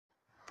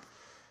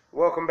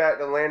Welcome back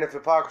to Land of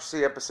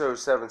Hypocrisy, episode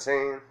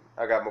 17.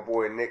 I got my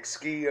boy Nick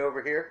Ski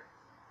over here.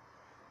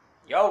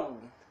 Yo!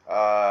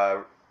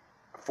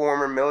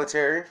 Former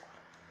military.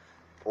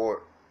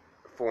 Or,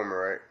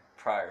 former, right?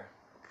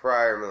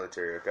 Prior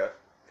military, okay.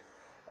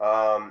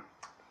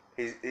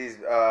 We've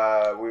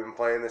been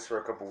playing this for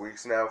a couple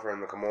weeks now for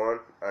him to come on.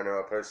 I know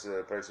I posted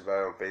about it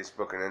on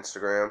Facebook and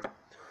Instagram.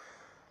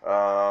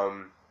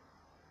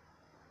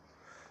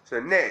 So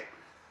Nick,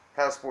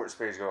 how's sports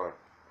page going?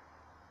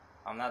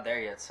 I'm not there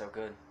yet, so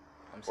good.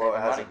 I'm Well,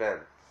 saving how's money. it been?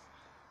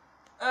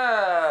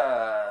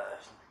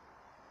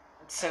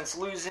 Since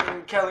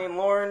losing Kelly and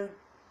Lauren,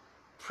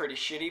 pretty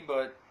shitty,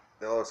 but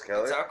They lost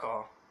Kelly? it's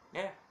alcohol.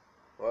 Yeah.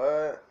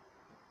 What?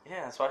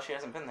 Yeah, that's why she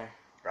hasn't been there.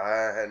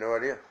 I had no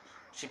idea.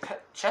 She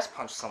chest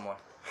punched someone.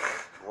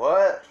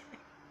 What?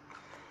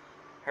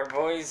 Her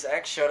boy's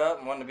ex showed up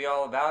and wanted to be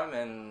all about him,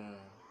 and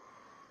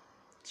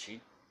she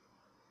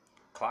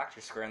clocked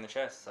her square in the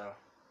chest, so...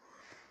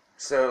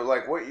 So,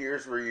 like, what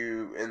years were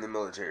you in the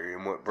military?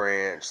 And what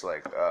branch?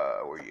 Like,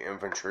 were you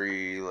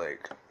infantry?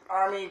 Like...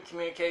 Army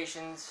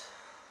Communications.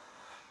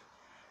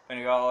 When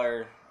you all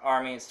are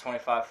Army, it's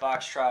 25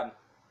 Foxtrot.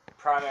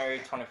 Primary,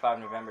 25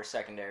 November,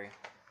 secondary.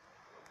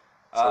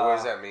 So what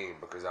does that mean?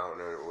 Because I don't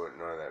know what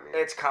none of that means.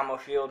 It's combo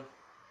field.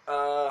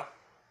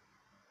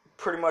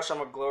 Pretty much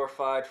I'm a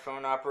glorified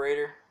phone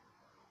operator.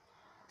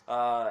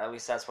 At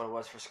least that's what it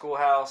was for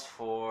schoolhouse.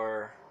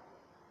 For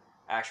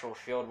actual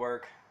field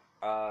work,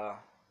 I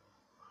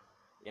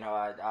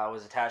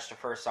was attached to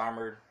 1st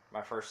Armored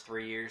my first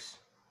 3 years.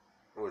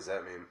 What does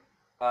that mean?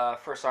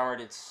 1st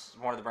Armored, it's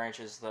one of the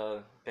branches,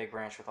 the big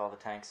branch with all the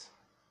tanks.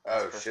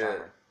 That's Oh, 1st shit.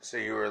 Armored. So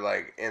you were,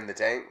 like, in the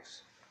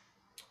tanks?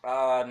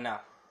 No.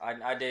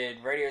 I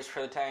did radios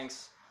for the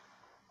tanks.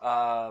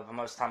 But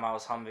most of the time I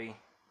was Humvee.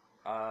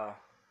 I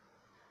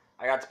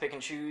got to pick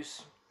and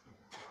choose.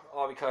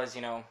 All because,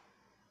 we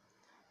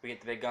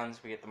get the big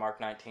guns. We get the Mark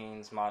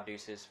 19s, Mod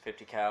Deuces,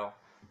 50 cal.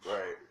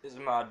 Right. This is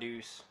a Mod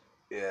Deuce.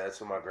 Yeah, that's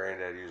what my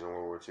granddad used in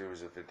World War II,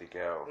 was a 50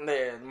 cal.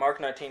 The Mark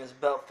 19 is a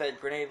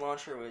belt-fed grenade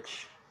launcher,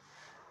 which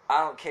I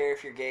don't care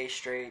if you're gay,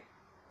 straight,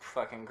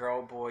 fucking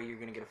girl, boy, you're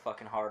gonna get a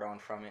fucking hard-on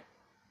from it.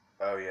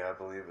 Oh, yeah, I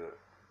believe it.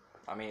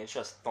 I mean, it's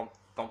just thump,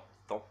 thump,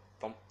 thump,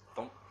 thump,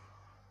 thump.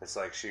 It's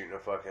like shooting a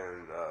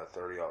fucking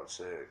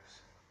 30-06.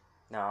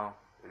 No.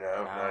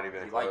 No, not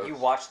even Like, close. you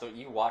watch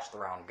the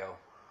round go.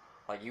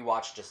 Like, you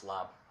watch just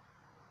lob.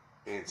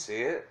 You can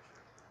see it?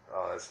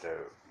 Oh, that's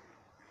dope.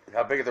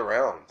 How big are the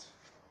rounds?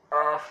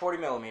 40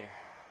 millimeter.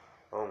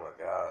 Oh, my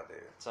God, dude.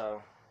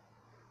 So,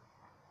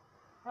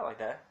 I like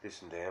that. Do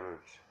some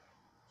damage.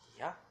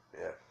 Yeah.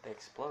 Yeah. They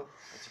explode.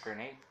 It's a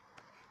grenade.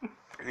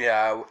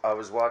 Yeah, I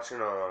was watching,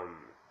 man,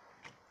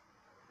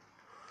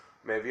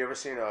 have you ever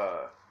seen,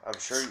 I'm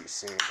sure you've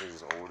seen it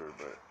because it's older,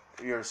 but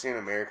you ever seen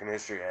American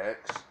History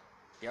X?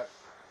 Yep.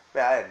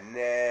 Man, I had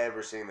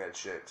never seen that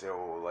shit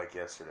till, like,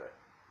 yesterday.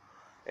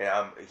 And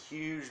I'm a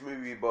huge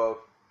movie buff,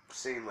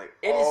 seen, like,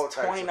 It all is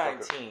types of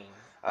 2019. fucking...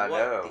 I what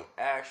know. the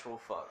actual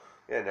fuck?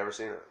 Yeah, never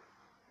seen it.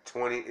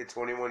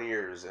 21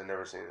 years and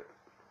never seen it.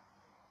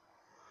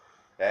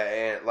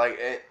 And like,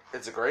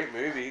 it's a great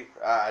movie.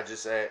 I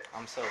just say...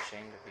 I'm so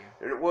ashamed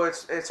of you. Well,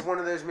 it's one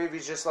of those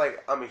movies just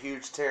like, I'm a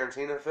huge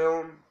Tarantino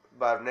film,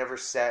 but I've never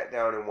sat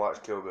down and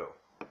watched Kill Bill.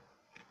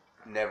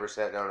 Never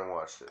sat down and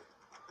watched it.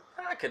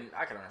 I can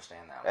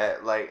understand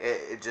that one.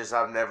 It just,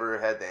 I've never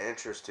had the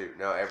interest to.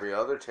 Now, every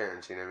other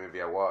Tarantino movie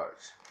I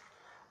watch.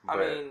 I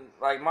mean,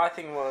 like, my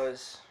thing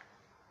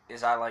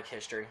is I like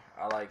history.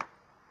 I like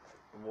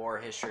war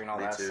history and all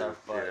that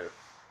stuff. But yeah.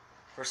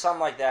 for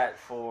something like that,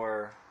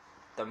 for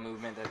the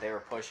movement that they were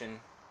pushing,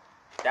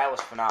 that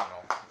was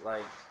phenomenal.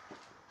 Like,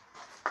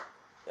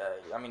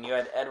 I mean, you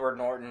had Edward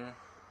Norton.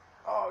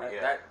 Oh,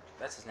 yeah.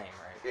 That's his name,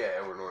 right? Yeah,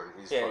 Edward Norton.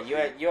 He's Yeah,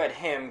 fucking... you had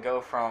him go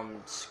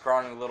from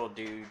scrawny little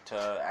dude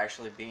to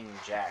actually being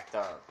jacked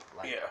up.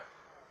 Like, yeah.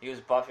 he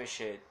was buff as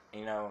shit.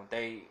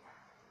 They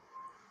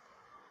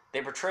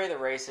portray the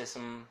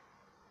racism,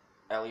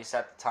 at least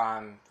at the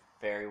time,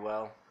 very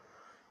well.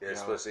 Yeah,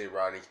 especially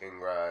Rodney King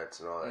riots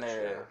and all that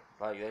shit.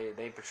 Like,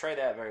 they portray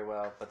that very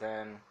well, but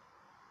then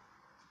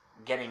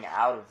getting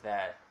out of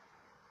that,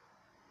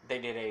 they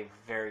did a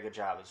very good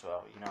job as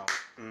well,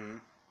 Mm-hmm.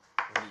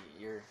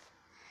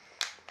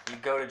 You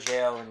go to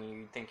jail and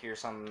you think you're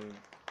some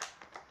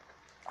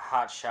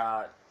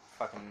hotshot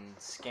fucking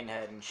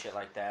skinhead and shit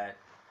like that.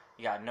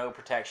 You got no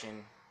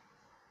protection.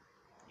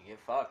 You get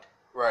fucked.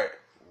 Right.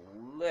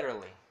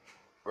 Literally.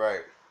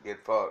 Right.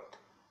 Get fucked.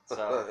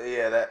 So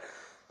yeah,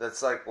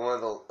 that's like one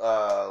of the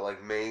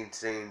like main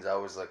scenes. I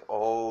was like,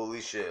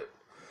 holy shit.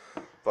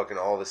 Fucking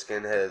all the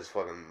skinheads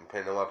fucking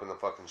pin them up in the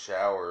fucking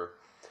shower.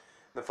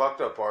 The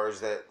fucked up part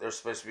is that they're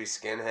supposed to be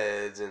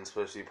skinheads and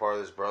supposed to be part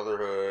of this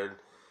brotherhood.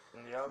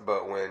 Yep.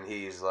 But when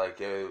he's like,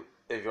 yo,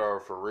 if y'all are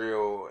for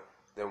real,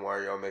 then why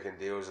are y'all making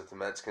deals with the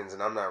Mexicans?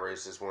 And I'm not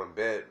racist one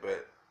bit,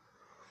 but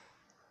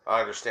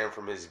I understand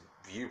from his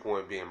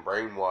viewpoint being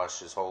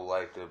brainwashed his whole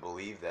life to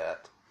believe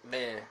that.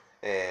 Yeah.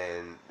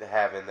 And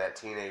having that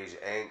teenage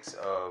angst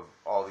of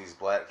all these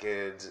black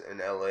kids in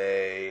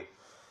LA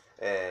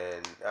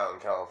and out in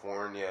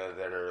California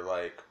that are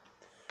like,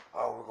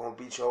 oh, we're gonna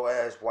beat your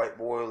ass, white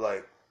boy.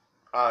 Like,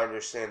 I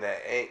understand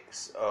that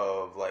angst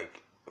of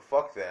like,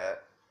 fuck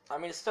that. I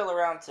mean, it's still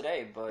around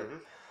today, but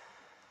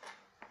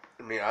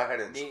I mean, I had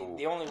it in school.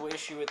 The only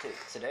issue with it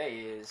today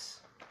is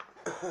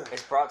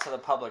it's brought to the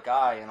public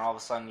eye, and all of a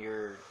sudden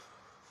you're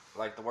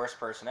like the worst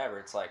person ever.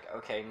 It's like,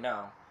 okay,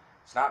 no,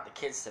 it's not the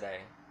kids today;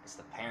 it's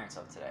the parents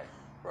of today.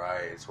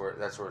 Right.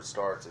 That's where it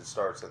starts. It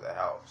starts at the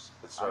house.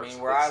 I mean,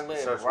 where I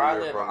live,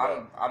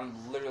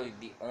 I'm literally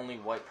the only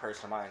white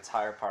person in my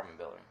entire apartment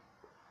building.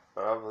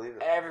 I believe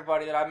it.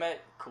 Everybody that I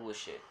met, cool as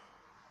shit.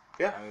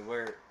 Yeah. I mean,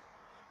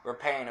 we're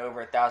paying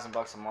over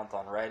 $1,000 a month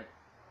on rent.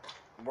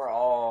 We're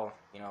all,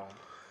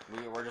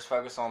 we're just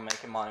focused on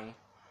making money,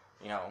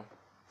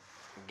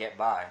 get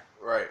by.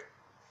 Right.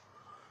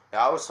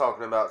 I was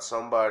talking about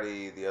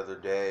somebody the other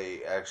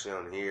day, actually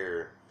on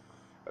here,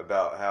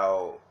 about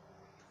how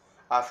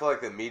I feel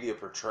like the media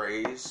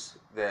portrays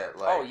that,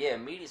 like... Oh, yeah,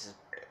 media's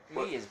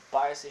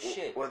biased as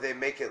shit. Well, they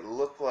make it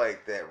look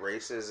like that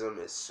racism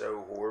is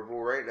so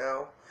horrible right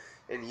now.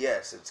 And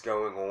yes, it's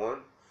going on.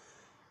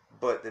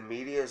 But the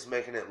media is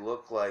making it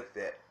look like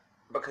that.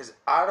 Because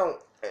I don't...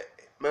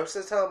 Most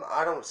of the time,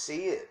 I don't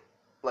see it.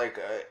 Like,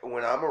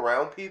 when I'm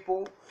around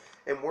people,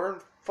 and we're in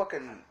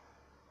fucking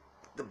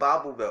the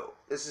Bible Belt.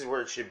 This is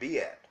where it should be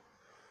at.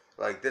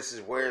 Like, this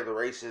is where the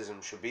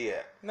racism should be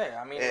at.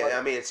 Yeah, I mean... And,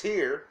 I mean, it's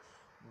here...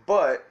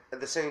 But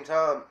at the same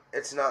time,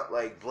 it's not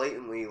like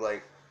blatantly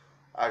like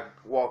I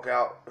walk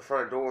out the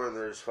front door and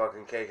there's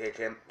fucking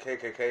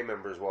KKK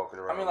members walking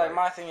around. I mean, like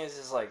my thing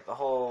is like the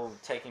whole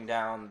taking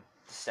down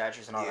the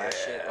statues and all that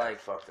shit. Like,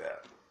 fuck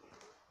that.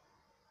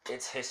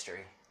 It's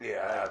history.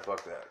 Yeah,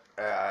 fuck that.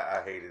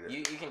 I hated it.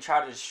 You can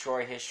try to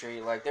destroy history.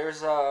 Like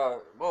there's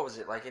what was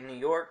it like in New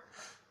York?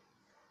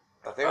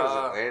 I think it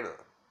was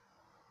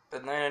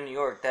Atlanta, New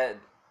York.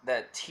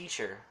 That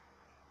teacher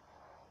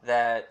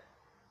that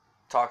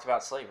talked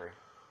about slavery,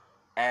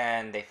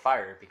 and they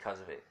fired her because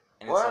of it.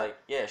 And what? It's like,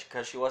 yeah,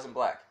 because she wasn't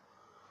black.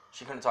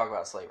 She couldn't talk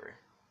about slavery.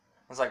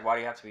 It's like, why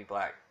do you have to be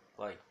black?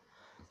 Like,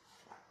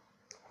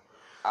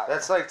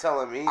 that's like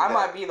telling me I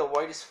might be the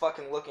whitest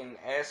fucking looking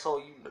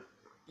asshole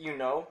you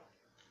know.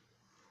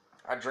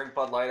 I drink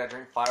Bud Light, I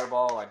drink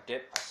Fireball, I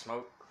dip, I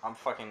smoke. I'm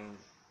fucking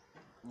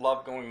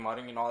love going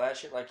mudding and all that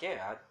shit. Like,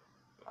 yeah,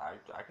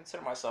 I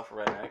consider myself a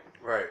redneck.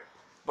 Right.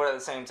 But at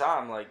the same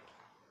time, like,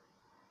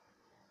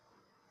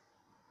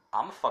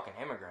 I'm a fucking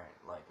immigrant.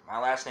 Like, my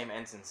last name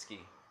ends in ski.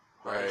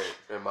 Like, right.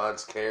 And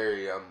mine's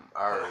Carey. I'm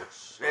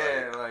Irish.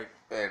 Yeah,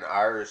 and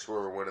Irish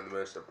were one of the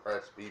most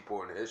oppressed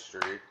people in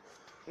history.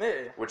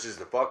 Yeah. Which is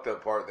the fucked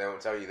up part. They don't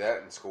tell you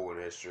that in school in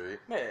history.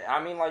 Yeah,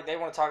 I mean, like, they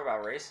want to talk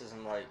about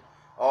racism, like...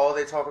 Oh,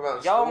 they talk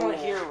about y'all want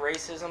to hear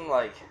racism,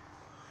 like...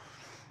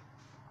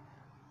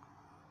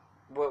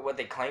 What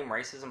they claim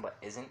racism, but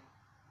isn't?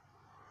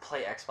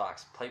 Play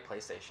Xbox. Play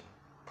PlayStation.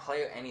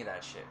 Play any of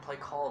that shit. Play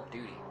Call of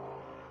Duty.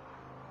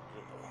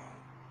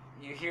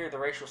 You hear the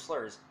racial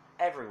slurs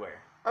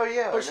everywhere. Oh,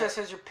 yeah. But just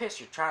because you're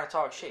pissed, you're trying to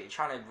talk shit. You're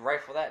trying to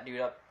rifle that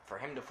dude up for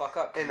him to fuck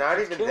up. And not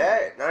even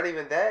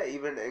that.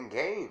 Even in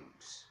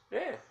games.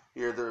 Yeah.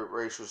 You hear the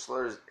racial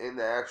slurs in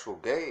the actual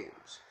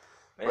games.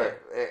 Yeah.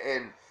 But,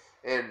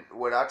 and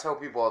what I tell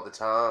people all the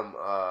time,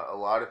 a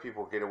lot of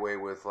people get away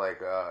with,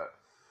 like,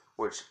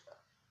 which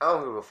I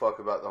don't give a fuck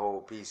about the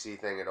whole PC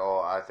thing at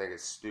all. I think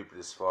it's stupid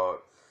as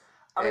fuck.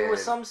 I mean,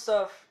 with some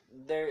stuff,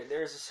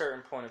 there's a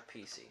certain point of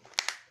PC.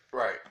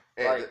 Right.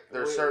 And like,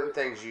 there's certain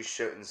things you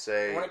shouldn't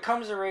say. When it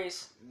comes to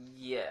race,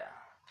 yeah.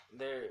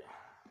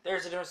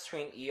 There's a difference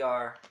between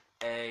ERA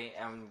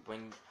and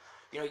when...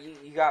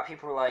 You got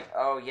people who are like,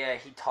 oh, yeah,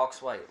 he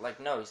talks white. Like,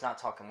 no, he's not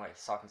talking white.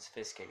 He's talking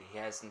sophisticated. He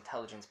has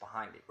intelligence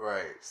behind it.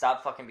 Right.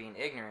 Stop fucking being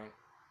ignorant.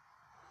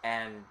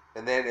 And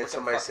then if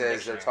somebody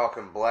says they're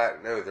talking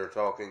black, no, they're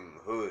talking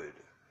hood.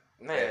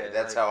 Yeah,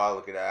 that's how I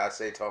look at it. I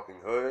say talking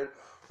hood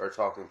or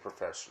talking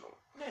professional.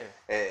 Yeah.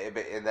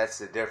 And that's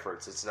the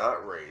difference. It's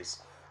not race.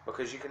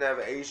 Because you can have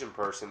an Asian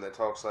person that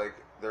talks like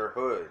they're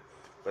hood,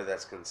 but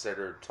that's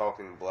considered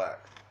talking black.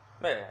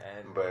 Yeah.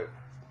 But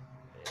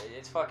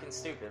it's fucking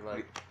stupid.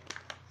 Like,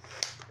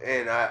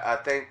 and I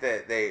think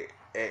that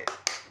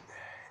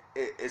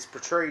it's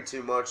portrayed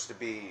too much to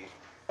be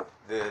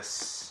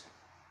this.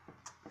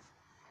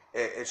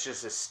 It's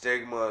just a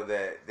stigma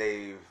that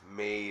they've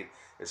made,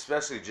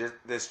 especially just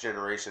this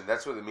generation.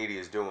 That's what the media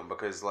is doing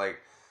because,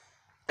 like,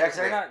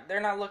 they're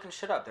not looking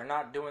shit up. They're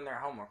not doing their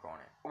homework on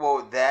it.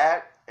 Well,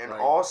 that and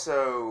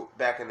also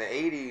back in the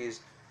 80s,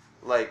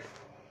 like,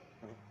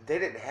 they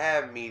didn't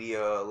have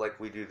media like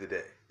we do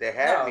today. They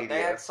had media.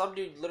 They had some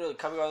dude literally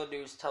coming out of the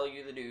news, tell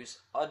you the news,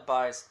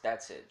 unbiased.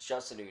 That's it,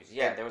 just the news.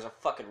 Yeah, there was a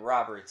fucking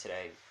robbery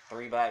today.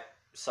 3 black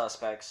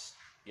suspects,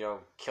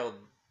 killed,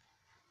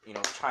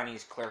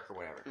 Chinese clerk or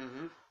whatever.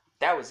 Mm-hmm.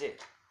 That was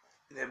it.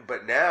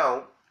 But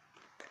now,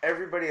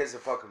 everybody has a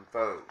fucking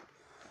phone.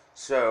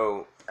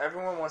 So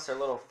everyone wants their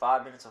little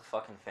 5 minutes of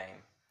fucking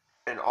fame.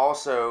 And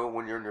also,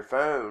 when you're on your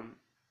phone,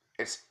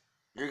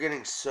 you're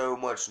getting so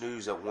much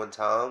news at one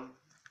time.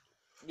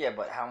 Yeah,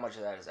 but how much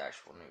of that is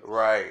actual news?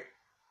 Right.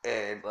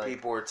 And Like,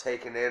 people are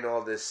taking in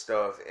all this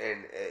stuff,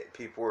 and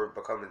people are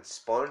becoming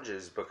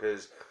sponges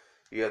because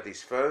you have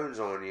these phones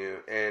on you,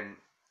 and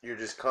you're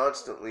just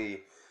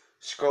constantly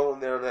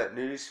scrolling down that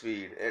news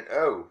feed, and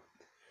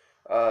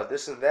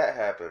this and that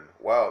happened.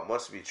 Wow, it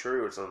must be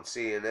true. It's on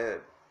CNN.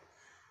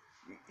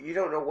 You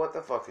don't know what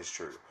the fuck is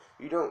true.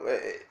 You don't.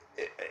 I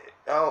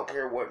don't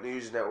care what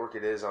news network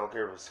it is. I don't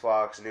care if it's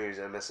Fox News,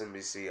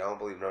 MSNBC. I don't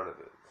believe none of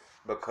it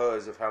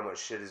because of how much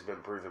shit has been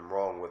proven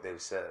wrong. What they've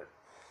said,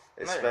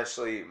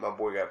 especially my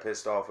boy got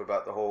pissed off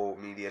about the whole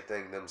media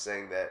thing. Them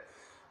saying that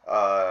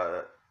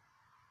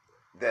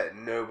that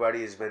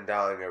nobody has been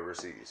dying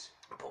overseas.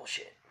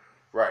 bullshit.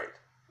 Right.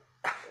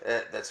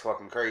 That's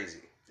fucking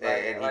crazy.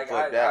 And he like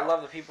flipped out. I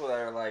love the people that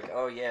are like,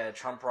 oh yeah,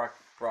 Trump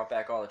brought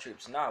back all the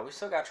troops. No, we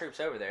still got troops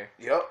over there.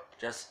 Yep.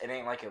 Just, it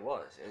ain't like it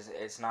was.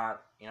 It's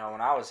not, you know,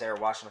 when I was there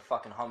watching a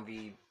fucking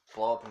Humvee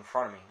blow up in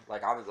front of me,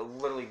 like, I would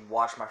literally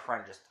watch my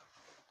friend just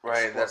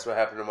Right, explode. that's what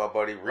happened to my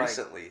buddy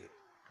recently.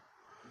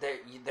 They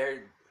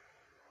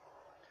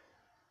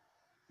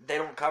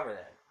don't cover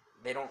that.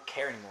 They don't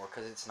care anymore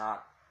because it's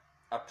not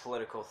a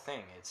political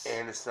thing.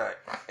 And it's not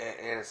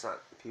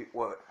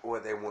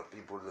what they want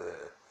people to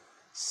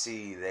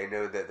see. They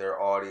know that their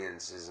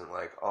audience isn't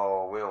like,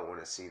 oh, we don't want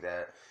to see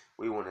that.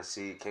 We want to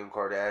see Kim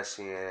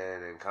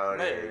Kardashian and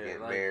Kanye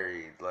get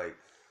married. Like,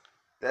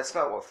 that's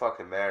not what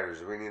fucking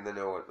matters. We need to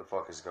know what the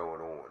fuck is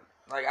going on.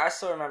 Like, I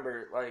still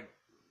remember, like,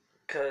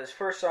 because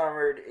First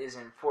Armored is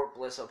in Fort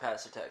Bliss, El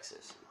Paso,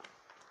 Texas.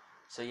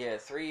 So, yeah,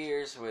 3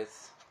 years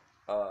with,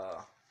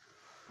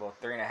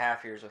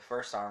 3.5 years with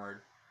First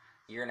Armored,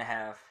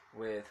 1.5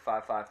 with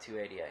 5.52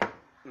 ADA.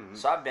 Mm-hmm.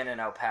 So, I've been in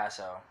El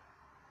Paso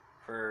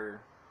for,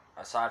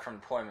 aside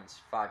from deployments,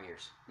 5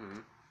 years.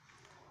 Mm-hmm.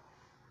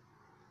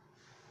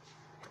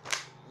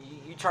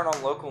 You turn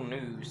on local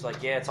news,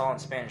 like, yeah, it's all in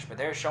Spanish, but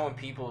they're showing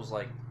people's,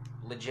 like,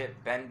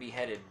 legit been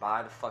beheaded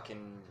by the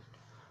fucking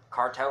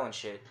cartel and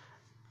shit.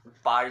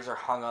 Bodies are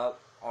hung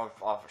up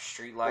off of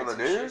street lights On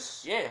the and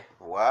news? shit. Yeah.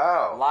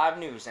 Wow. Live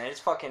news, and it's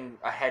fucking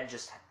a head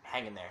just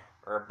hanging there,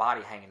 or a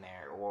body hanging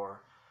there,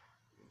 or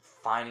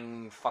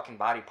finding fucking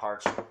body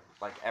parts,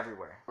 like,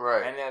 everywhere.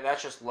 Right. And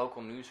that's just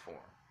local news for them.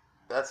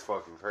 That's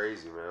fucking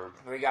crazy, man.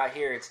 We got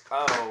here, it's,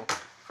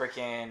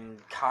 freaking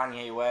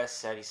Kanye West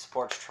said he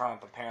supports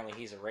Trump. Apparently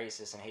he's a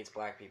racist and hates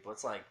black people.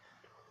 It's like,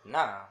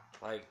 nah.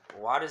 Like,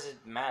 why does it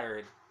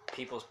matter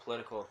people's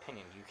political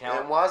opinion? You can't.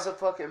 And why does it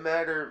fucking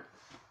matter?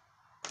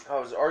 I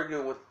was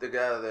arguing with the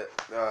guy that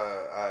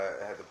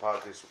I had the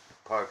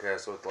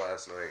podcast with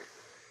last night.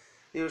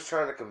 He was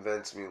trying to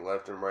convince me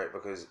left and right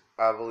because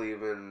I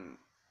believe in,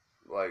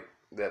 like,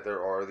 that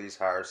there are these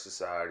higher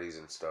societies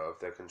and stuff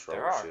that control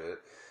shit.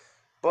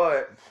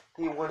 But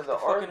he wanted to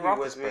argue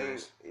with me.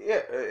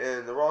 Yeah,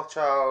 and the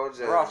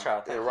Rothschilds and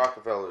Rockefellers. And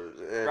Rockefellers,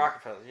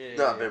 yeah.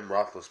 Not Ben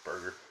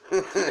Roethlisberger.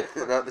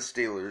 Not the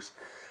Steelers.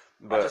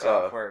 But, I just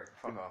got off work.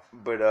 Fuck off.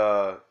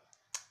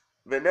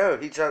 But no,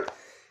 he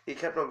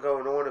kept on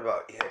going on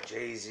about, yeah,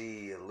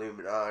 Jay-Z,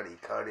 Illuminati,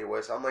 Kanye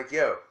West. I'm like,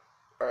 yo,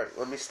 alright,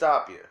 let me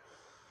stop you.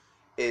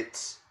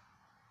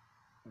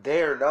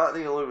 They're not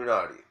the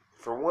Illuminati.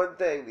 For one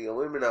thing, the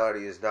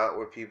Illuminati is not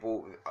what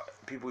people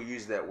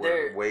use that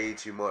word way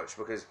too much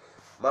because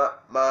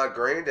my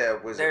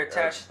granddad was. They're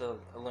attached to the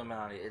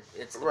Illuminati.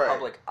 It's the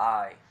public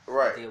eye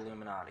of the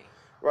Illuminati.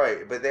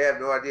 Right, but they have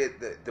no idea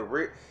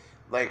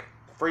like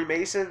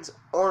Freemasons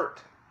aren't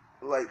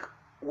like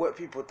what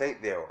people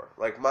think they are.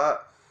 Like my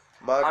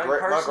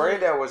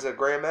granddad was a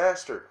Grand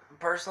Master.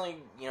 Personally,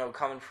 you know,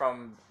 coming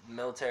from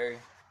military,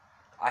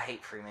 I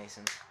hate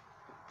Freemasons.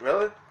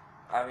 Really?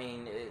 I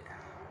mean,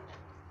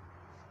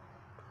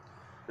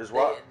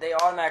 they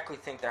automatically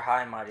think they're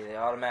high and mighty. They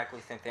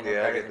automatically think they know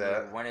better than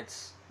you. When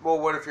it's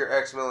what if you're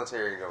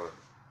ex-military going?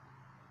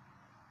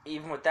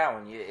 Even with that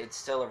one, it's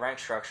still a rank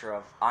structure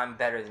of I'm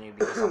better than you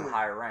because I'm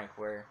higher rank.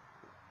 Where,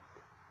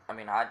 I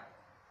mean, I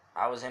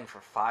was in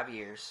for 5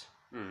 years.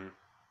 Mm-hmm.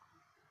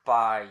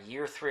 By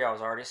year 3, I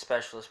was already a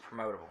specialist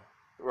promotable.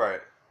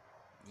 Right.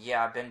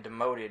 Yeah, I've been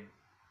demoted.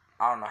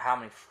 I don't know how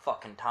many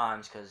fucking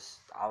times because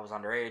I was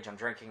underage. I'm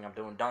drinking. I'm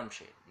doing dumb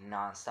shit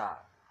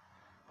nonstop.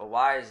 But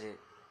why is it?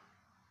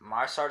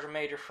 My sergeant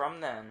major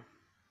from then,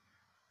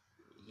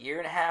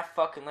 1.5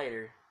 fucking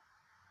later,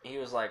 he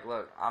was like,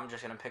 look, I'm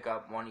just going to pick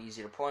up one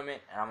easy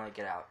deployment and I'm going to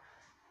get out.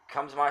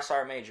 Comes my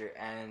sergeant major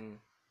and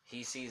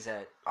he sees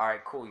that,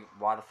 alright, cool,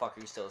 why the fuck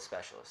are you still a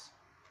specialist?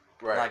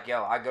 Right. Like,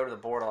 yo, I go to the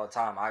board all the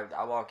time.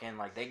 I walk in,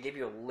 like, they give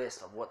you a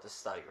list of what to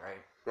study,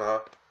 right? Uh-huh.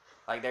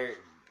 Like,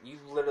 you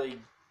literally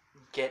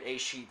get a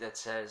sheet that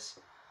says,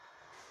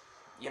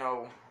 you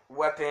know,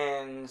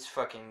 weapons,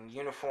 fucking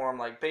uniform,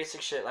 like basic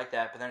shit like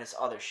that, but then it's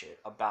other shit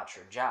about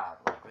your job.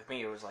 Like with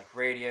me, it was like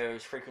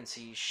radios,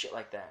 frequencies, shit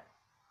like that.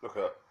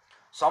 Okay.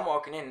 So I'm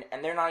walking in,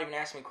 and they're not even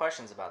asking me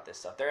questions about this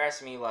stuff. They're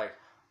asking me like,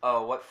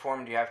 oh, what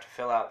form do you have to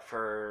fill out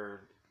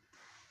for,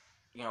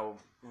 you know,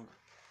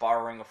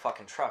 borrowing a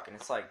fucking truck? And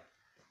it's like,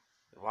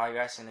 why are you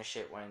asking this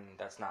shit when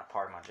that's not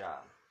part of my job?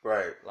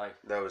 Right. Like,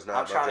 that was not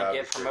I'm my trying job to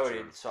get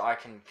promoted so I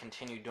can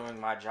continue doing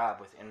my job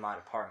within my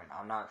department.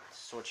 I'm not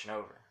switching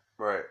over.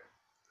 Right.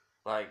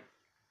 Like,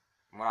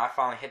 when I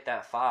finally hit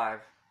that 5,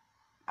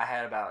 I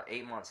had about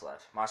 8 months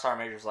left. My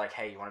sergeant major was like,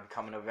 hey, you want to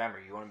become in November?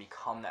 You want to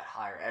become that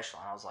higher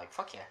echelon? I was like,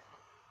 fuck yeah.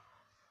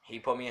 He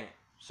put me in it.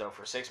 So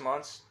for 6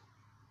 months,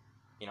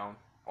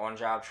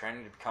 on-job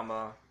training to become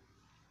a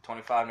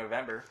 25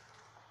 November.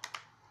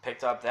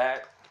 Picked up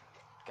that,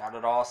 got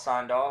it all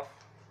signed off,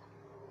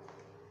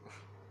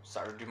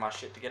 started to do my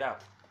shit to get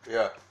out.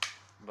 Yeah.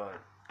 But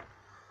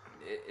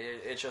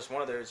it's just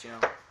one of those,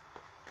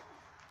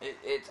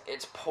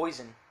 it's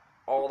poison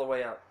all the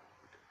way up.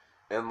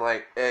 And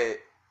like, hey,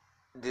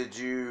 did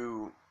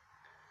you?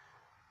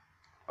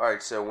 All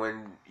right, so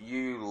when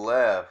you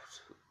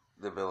left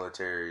the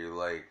military,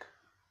 like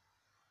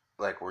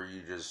were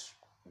you just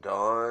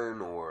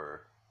done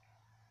or?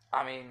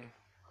 I mean,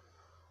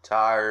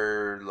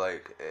 tired,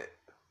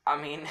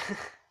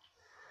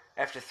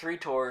 after 3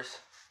 tours,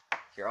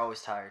 you're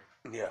always tired.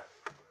 Yeah.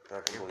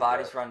 Your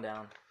body's run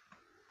down.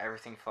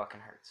 Everything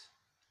fucking hurts.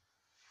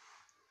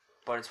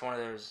 But it's one of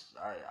those,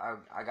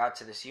 I got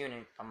to this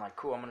unit, I'm like,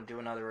 cool, I'm going to do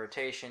another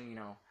rotation,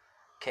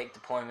 cake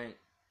deployment,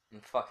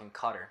 and fucking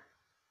cutter.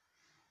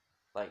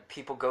 Like,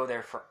 people go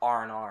there for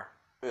R&R.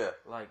 Yeah.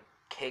 Like,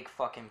 cake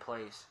fucking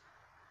plays.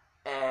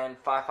 And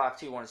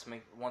 552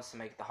 wants to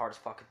make it the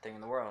hardest fucking thing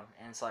in the world.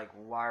 And it's like,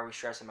 why are we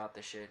stressing about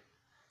this shit?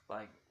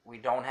 Like, we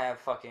don't have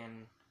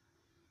fucking,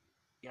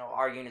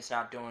 our unit's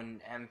not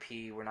doing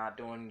MP, we're not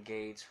doing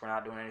gates, we're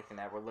not doing anything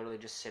that. We're literally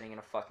just sitting in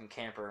a fucking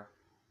camper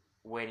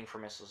waiting for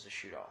missiles to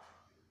shoot off.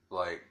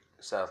 Like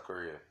South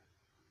Korea?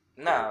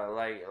 No,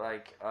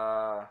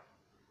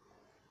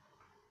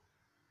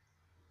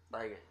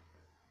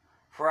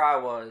 where I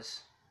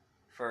was,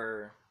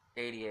 for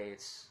ADA,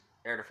 it's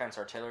Air Defense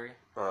Artillery.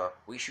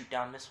 We shoot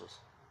down missiles.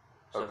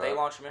 So if they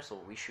launch a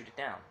missile, we shoot it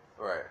down.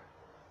 Right.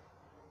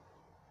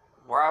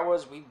 Where I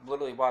was, we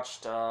literally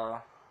watched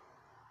Doha,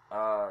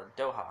 the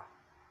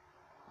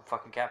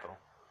fucking capital.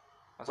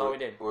 That's all we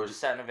did. We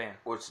just sat in a van.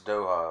 What's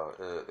Doha,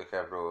 the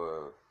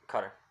capital of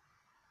Qatar?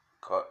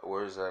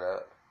 Where's that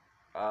at?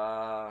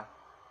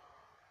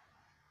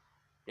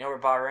 You know where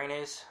Bahrain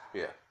is?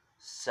 Yeah.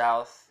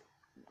 Southwest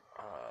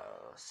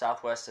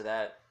of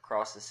that,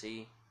 across the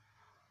sea,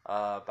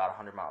 about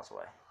 100 miles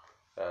away.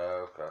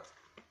 Okay.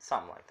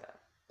 Something like that.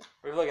 If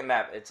you look at the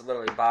map, it's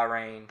literally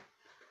Bahrain,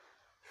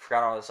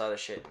 forgot all this other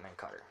shit, and then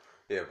Qatar.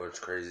 Yeah, a bunch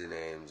of crazy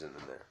names in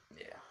there.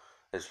 Yeah.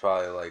 It's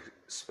probably like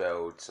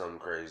spelled some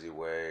crazy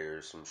way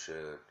or some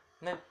shit.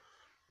 No.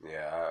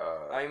 Yeah.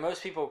 I mean,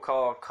 most people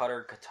call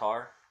Qatar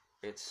Qatar.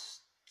 It's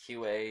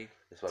QATAR.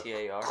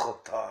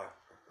 Qatar.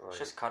 It's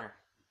just Qatar.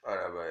 I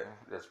know, but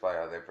that's probably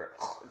how they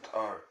pronounce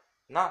Qatar.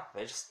 No,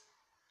 they just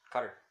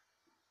Qatar.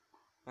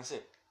 That's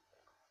it.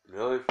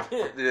 Really?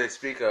 Yeah. Do they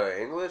speak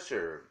English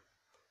or?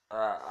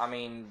 I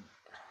mean,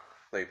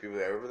 like people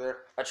that are over there?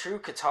 A true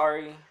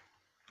Qatari,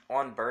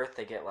 on birth,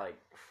 they get like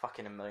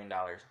fucking $1 million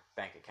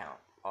bank account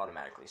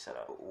automatically set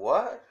up.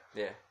 What?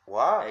 Yeah.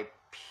 Why? Like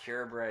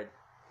purebred,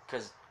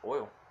 cause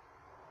oil.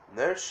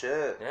 No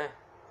shit. Yeah.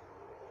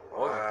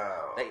 Oil.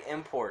 Wow. They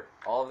import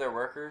all of their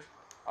workers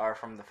are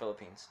from the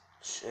Philippines.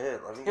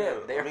 Shit, let me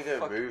go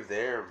move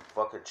there and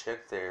fuck a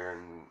chick there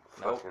and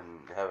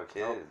fucking have a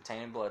kid. Nope.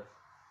 Tainted blood.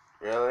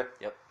 Really?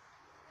 Yep.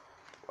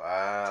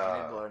 Wow.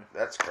 Tainted blood.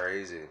 That's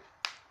crazy.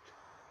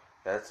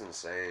 That's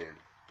insane.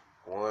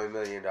 $1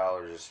 million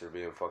just for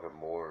being fucking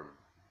born.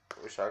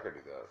 I wish I could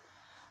do that.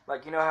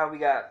 Like, you know how we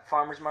got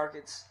farmers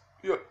markets?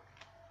 Yeah.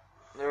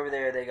 Over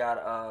there, they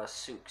got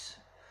souks.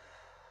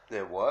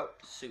 Yeah, what?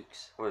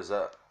 Souks. What is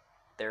that?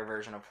 Their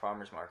version of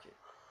farmers market.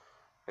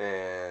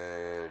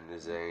 And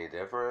is it any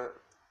different?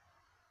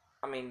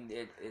 I mean,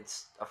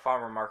 it's a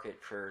farmer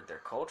market for their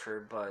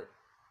culture, but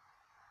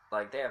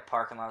like they have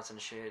parking lots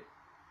and shit.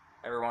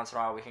 Every once in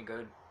a while, we can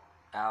go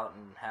out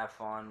and have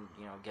fun,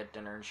 get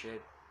dinner and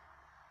shit.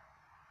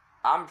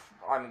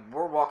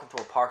 We're walking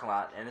through a parking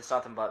lot, and it's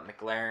nothing but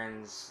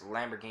McLarens,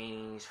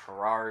 Lamborghinis,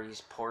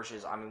 Ferraris,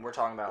 Porsches. I mean, we're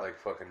talking about like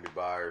fucking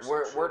Dubai or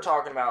something. We're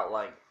talking about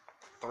like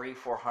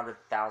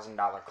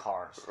 $300,000-$400,000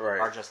 cars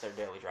are just their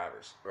daily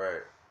drivers.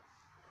 Right.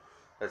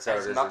 That's how it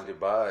is in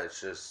Dubai. It's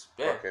just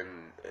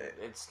fucking.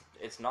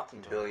 It's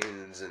nothing to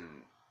billions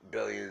and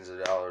billions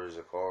of dollars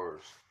of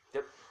cars.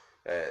 Yep.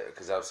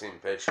 Because I've seen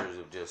pictures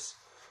of just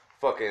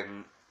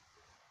fucking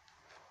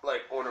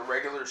like on a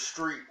regular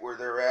street where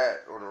they're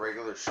at on a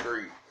regular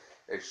street.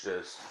 It's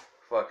just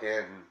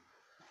fucking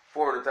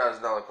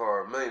 $400,000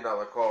 car, $1 million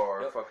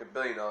car, fucking $1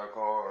 billion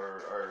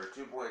car, or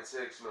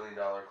 $2.6 million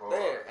car.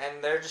 Yeah,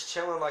 and they're just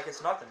chilling like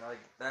it's nothing. Like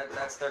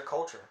that's their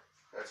culture.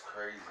 That's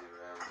crazy,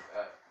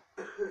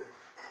 man.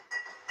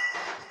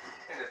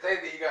 And the thing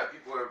that you got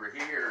people over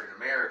here in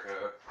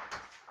America,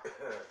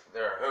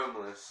 they're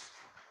homeless,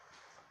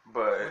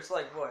 but it's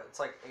like what? It's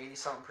like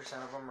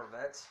 80-something% of them are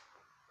vets.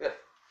 Yeah.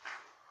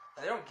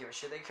 They don't give a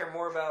shit. They care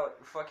more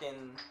about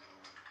fucking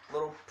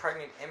little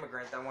pregnant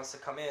immigrant that wants to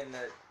come in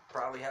that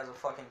probably has a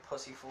fucking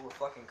pussy full of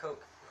fucking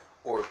coke.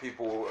 Or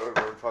people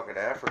over in fucking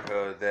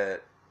Africa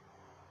that,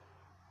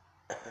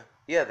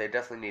 yeah, they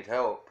definitely need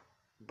help,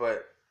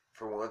 but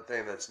For one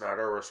thing, that's not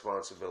our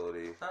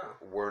responsibility. No.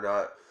 We're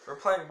not. We're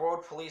playing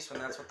world police when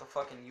that's what the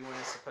fucking UN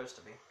is supposed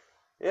to be.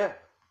 Yeah,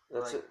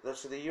 that's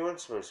that's what the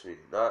UN's supposed to be.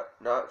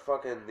 Not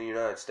fucking the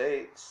United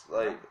States.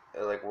 Like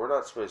we're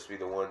not supposed to be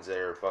the ones that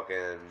are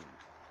fucking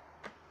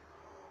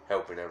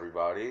helping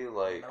everybody.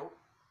 Like, nope.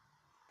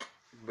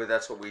 But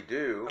that's what we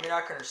do. I mean,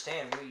 I can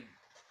understand.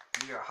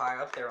 We are high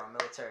up there on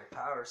military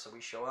power, so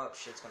we show up,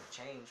 shit's gonna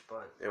change,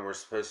 but... And we're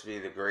supposed to be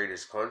the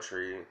greatest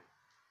country,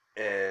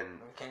 and...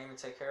 We can't even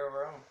take care of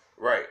our own.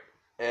 Right.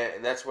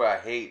 And that's what I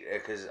hate,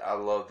 because I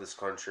love this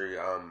country.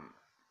 I'm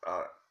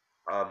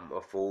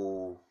a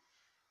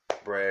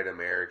full-bred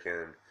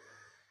American,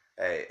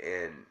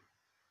 and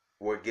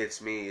what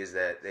gets me is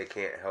that they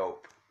can't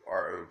help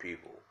our own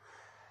people.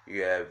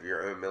 You have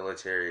your own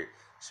military,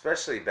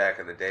 especially back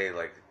in the day,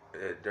 like...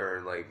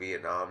 during like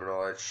Vietnam and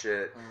all that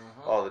shit,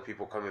 all the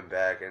people coming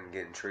back and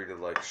getting treated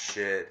like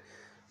shit,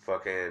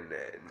 fucking.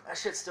 That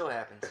shit still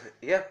happens.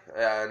 Yeah,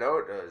 I know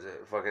it does.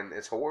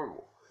 It's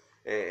horrible,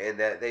 and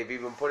that they've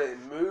even put it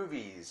in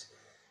movies,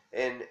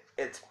 and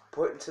it's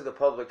put into the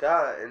public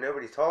eye, and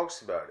nobody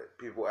talks about it.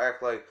 People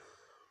act like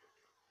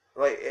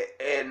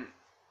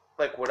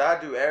what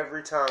I do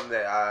every time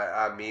that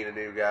I meet a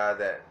new guy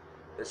that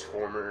is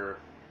former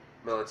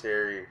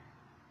military,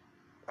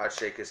 I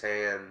shake his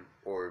hand.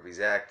 Or if he's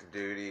active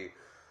duty,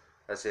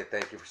 I say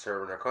thank you for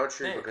serving our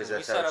country because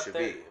that's how it should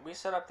be. We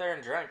sat up there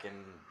and drank and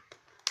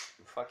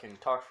fucking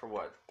talked for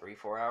what,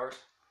 3-4 hours?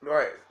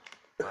 Right.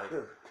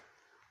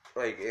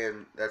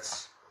 And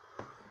that's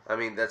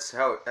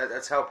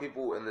how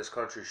people in this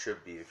country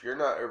should be. If you're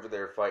not over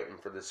there fighting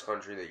for this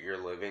country that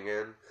you're living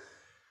in,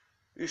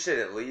 you should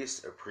at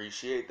least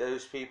appreciate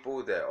those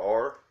people that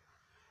are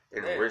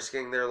and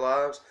risking their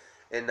lives.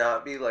 And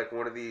not be like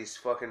one of these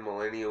fucking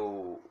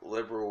millennial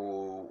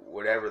liberal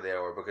whatever they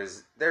are,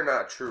 because they're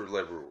not true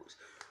liberals.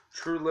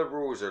 True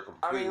liberals are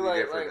completely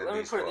different than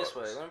these Let me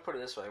put it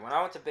this way. When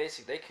I went to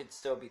basic, they could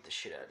still beat the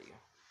shit out of you.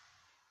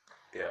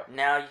 Yeah.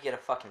 Now you get a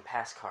fucking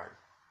pass card.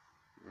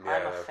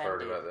 Yeah, I've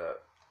heard about that.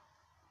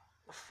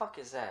 The fuck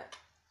is that?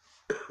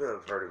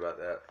 I've heard about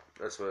that.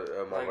 That's what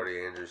my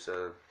buddy Andrew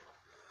said.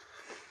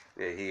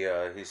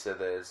 Yeah, he said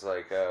that it's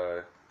like...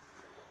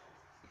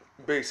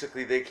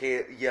 basically, they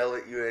can't yell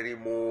at you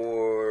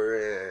anymore,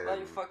 and...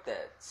 Like, fuck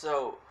that.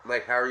 So...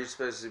 Like, how are you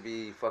supposed to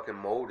be fucking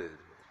molded?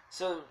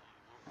 So,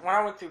 when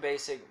I went through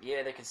basic,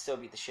 yeah, they could still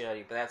beat the shit out of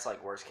you, but that's,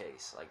 like, worst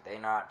case. Like, they're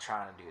not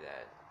trying to do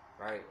that,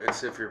 right?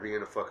 It's if you're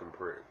being a fucking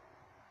prick.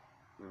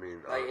 I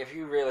mean... Like, if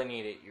you really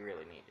need it, you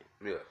really need it.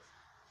 Yeah.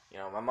 You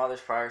know, my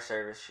mother's prior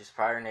service, she's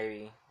prior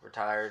Navy,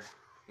 retired,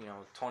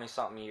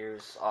 20-something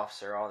years,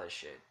 officer, all that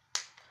shit.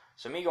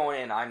 So, me going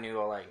in, I knew,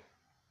 like...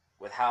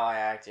 With how I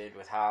acted,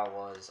 with how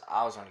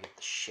I was going to get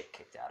the shit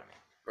kicked out of me.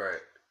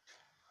 Right.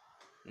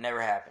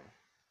 Never happened.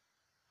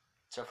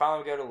 So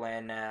finally we go to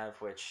land nav,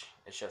 which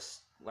it's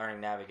just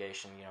learning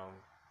navigation,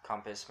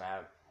 compass,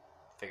 map,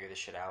 figure this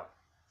shit out.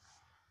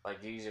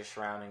 Like, use your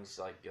surroundings,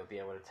 like, you'll be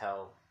able to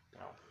tell,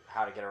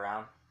 how to get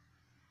around.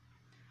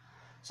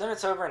 So then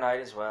it's overnight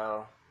as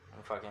well,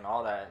 and fucking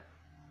all that.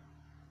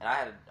 And I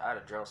had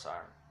a drill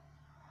siren.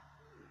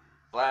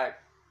 Black...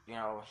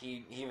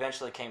 he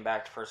eventually came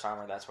back to First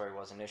Armor. That's where he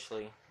was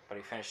initially. But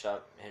he finished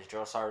up his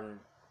drill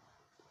sergeant,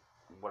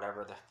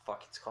 whatever the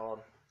fuck it's called.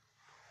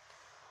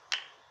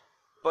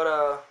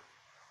 But,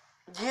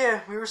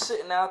 yeah, we were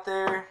sitting out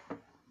there.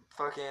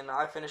 Fucking,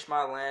 I finished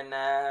my land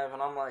nav,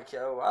 and I'm like,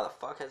 yo, why the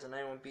fuck hasn't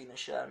anyone beaten the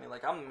shit out of me?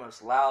 Like, I'm the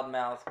most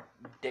loudmouth,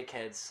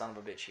 dickhead son of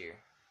a bitch here.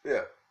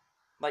 Yeah.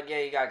 Like, yeah,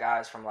 you got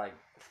guys from, like,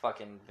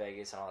 fucking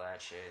Vegas and all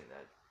that shit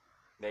that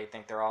they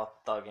think they're all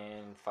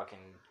thugging, fucking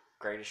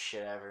greatest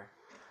shit ever.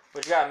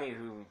 But you got me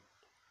who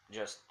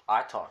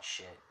I talk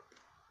shit.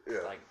 Yeah.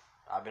 Like,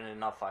 I've been in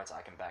enough fights,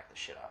 I can back the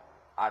shit up.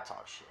 I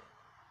talk shit.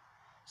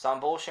 So I'm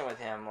bullshitting with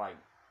him, like,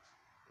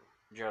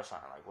 Joe Sign,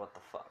 like, what the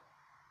fuck?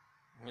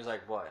 He was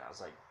like, what? And I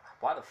was like,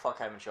 why the fuck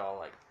haven't y'all,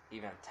 like,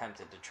 even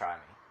attempted to try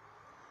me?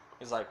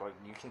 He's like, well,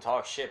 you can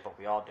talk shit, but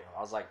we all do.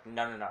 I was like,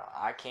 no.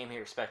 I came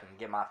here expecting to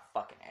get my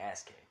fucking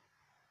ass kicked.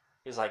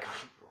 He was like,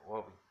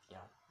 well,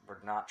 we're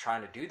not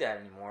trying to do that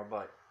anymore,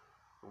 but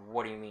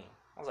what do you mean?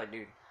 I was like,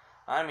 dude,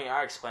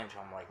 I explained to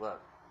him, like,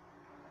 look,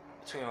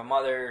 between my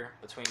mother,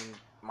 between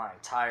my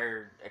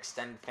entire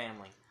extended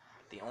family,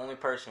 the only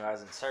person who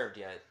hasn't served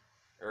yet,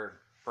 or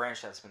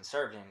branch that's been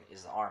served in,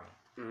 is the Army.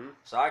 Mm-hmm.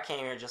 So I came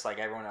here just like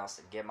everyone else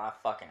to get my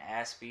fucking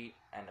ass beat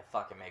and to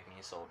fucking make me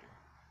a soldier.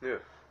 Yeah.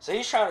 So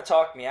he's trying to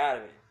talk me out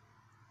of it,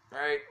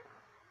 right?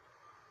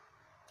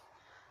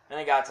 Then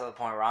it got to the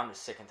point where I'm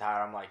just sick and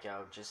tired. I'm like,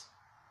 yo,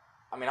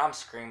 I'm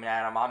screaming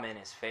at him. I'm in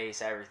his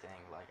face, everything.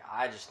 Like,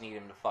 I just need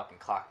him to fucking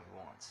clock me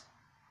once.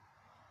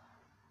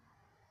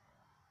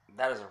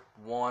 That is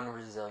one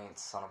resilient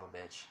son of a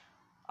bitch.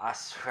 I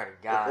swear to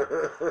God.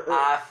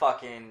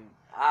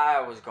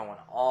 I was going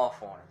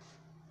off on him.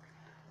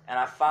 And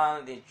I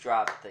finally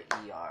dropped the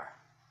ER.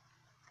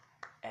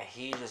 And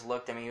he just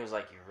looked at me. He was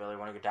like, you really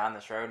want to go down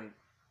this road? And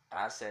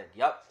I said,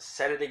 yup,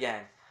 said it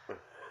again.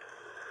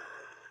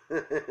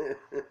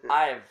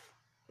 I have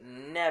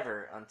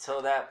never,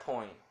 until that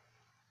point,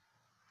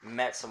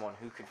 met someone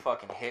who could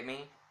fucking hit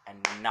me and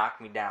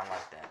knock me down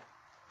like that.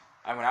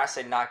 I mean, I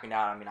say knock me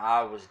down, I mean,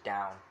 I was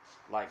down.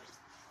 Like,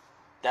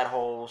 that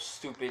whole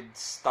stupid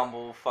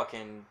stumble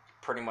fucking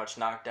pretty much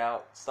knocked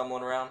out,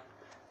 stumbling around,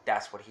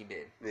 that's what he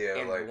did. Yeah,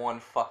 in like, one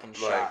fucking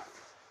shot.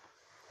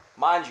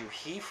 Mind you,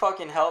 he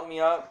fucking helped me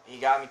up. He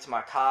got me to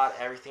my cot,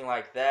 everything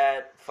like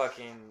that.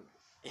 Fucking,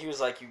 he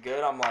was like, "You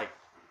good?" I'm like,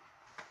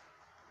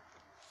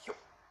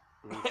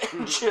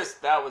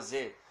 just, that was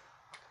it.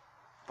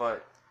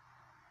 But,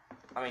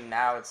 I mean,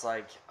 now it's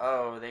like,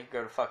 oh, they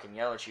go to fucking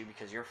yell at you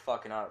because you're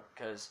fucking up.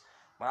 Because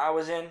when I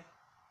was in,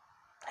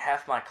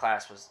 half my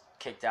class was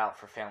kicked out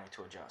for failing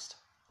to adjust.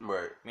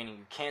 Right. Meaning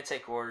you can't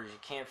take orders, you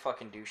can't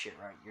fucking do shit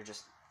right. You're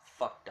just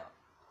fucked up.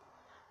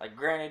 Like,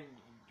 granted,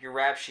 your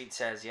rap sheet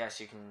says, yes,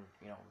 you can,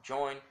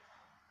 join,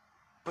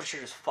 but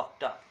you're just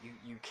fucked up.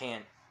 You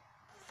can't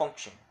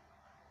function.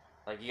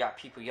 Like, you got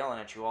people yelling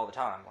at you all the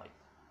time. Like,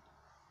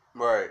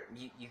 right.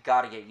 You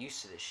gotta get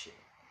used to this shit.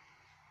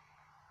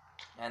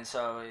 And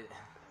so,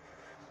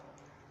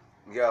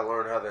 you gotta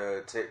learn how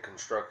to take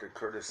constructive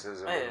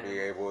criticism and be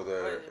able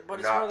to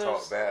but not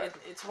talk back.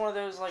 It's one of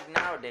those, like,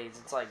 nowadays,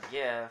 it's like,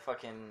 yeah,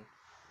 fucking,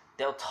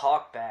 they'll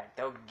talk back.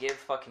 They'll give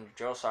fucking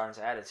drill sergeants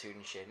attitude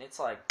and shit. And it's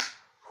like,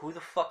 who the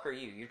fuck are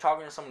you? You're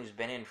talking to someone who's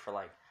been in for,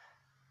 like,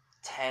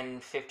 10,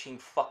 15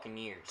 fucking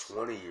years.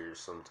 20 years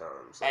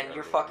sometimes. And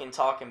you're fucking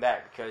talking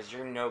back because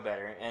you know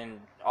better.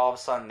 And all of a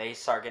sudden, they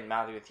start getting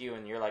mouthy with you,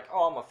 and you're like,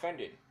 oh, I'm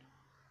offended.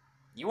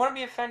 You want to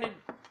be offended?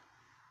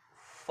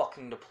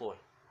 Fucking deploy.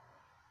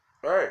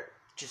 Right.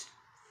 Just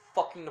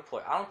fucking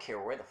deploy. I don't care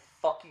where the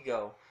fuck you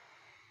go.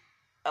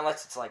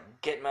 Unless it's like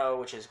Gitmo,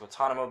 which is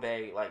Guantanamo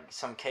Bay, like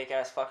some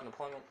cake-ass fucking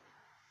deployment.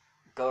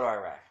 Go to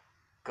Iraq.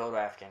 Go to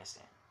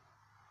Afghanistan.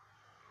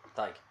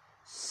 Like,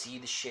 see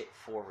the shit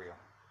for real.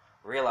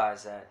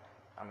 Realize that,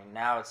 I mean,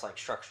 now it's like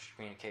structured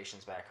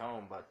communications back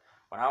home, but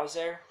when I was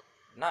there,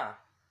 nah.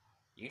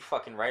 You'd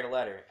fucking write a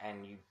letter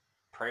and you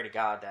pray to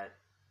God that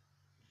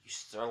you're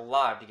still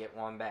alive to get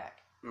one back.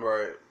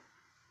 Right.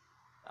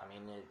 I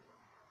mean,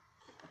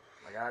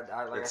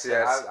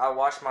 I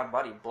watched my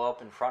buddy blow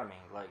up in front of me.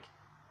 Like,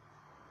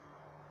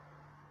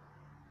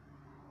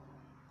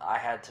 I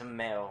had to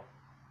mail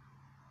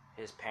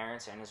his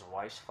parents and his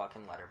wife's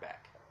fucking letter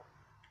back.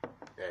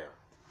 Damn.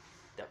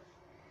 Yep.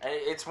 And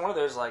it's one of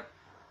those, like,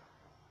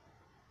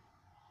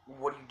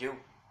 what do you do?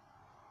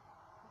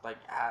 Like,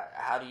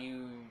 how do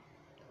you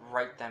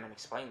write them and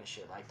explain the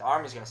shit? Like, the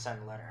Army's gonna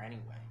send a letter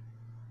anyway.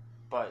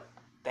 But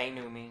they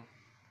knew me.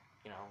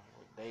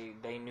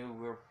 They knew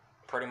we were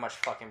pretty much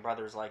fucking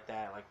brothers like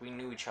that. Like, we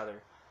knew each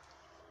other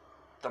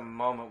the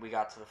moment we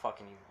got to the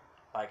fucking...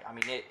 Like, I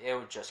mean, it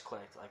would just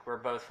click. Like, we're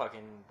both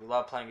fucking... We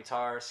love playing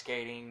guitar,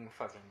 skating,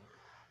 fucking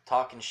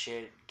talking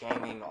shit,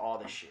 gaming, all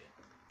this shit.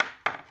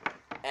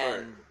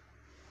 And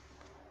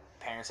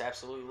parents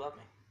absolutely love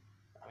me.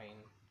 I mean,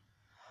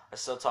 I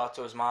still talk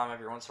to his mom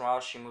every once in a while.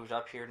 She moved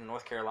up here to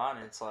North Carolina.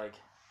 And it's like,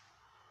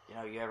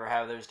 you ever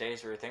have those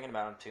days where you're thinking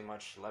about him too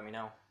much, let me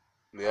know.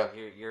 Yeah. Like,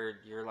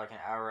 you're like an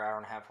hour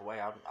and a half away.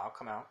 I'll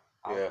come out.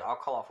 I'll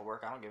call off of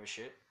work. I don't give a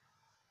shit.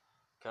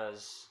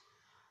 Because,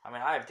 I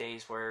mean, I have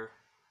days where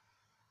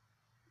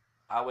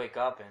I wake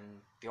up and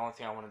the only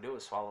thing I want to do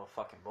is swallow a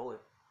fucking bullet.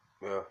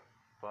 Yeah.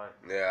 But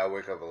yeah, I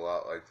wake up a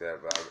lot like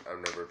that, but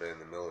I've never been in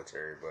the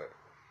military, but...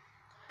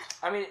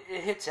 I mean,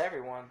 it hits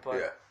everyone,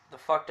 but the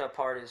fucked up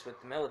part is with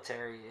the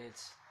military,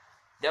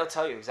 they'll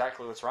tell you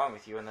exactly what's wrong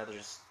with you, and they'll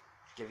just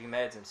give you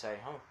meds and say,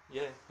 oh,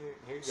 yeah,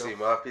 here you go. See,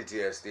 my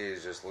PTSD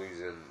is just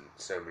losing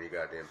so many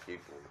goddamn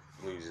people.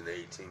 Losing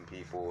 18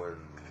 people in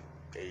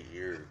 8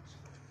 years.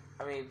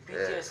 I mean,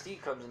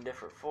 PTSD comes in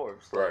different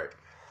forms. Right.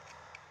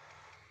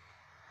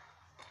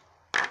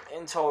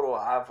 In total,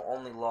 I've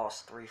only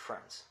lost 3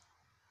 friends.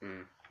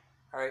 Mm.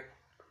 Alright?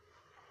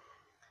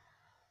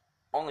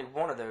 Only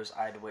one of those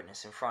I had to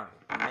witness in front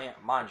of me.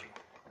 Mind you.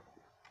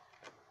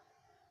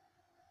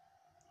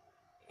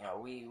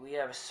 We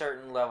have a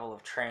certain level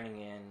of training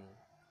in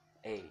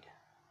aid.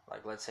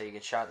 Like, let's say you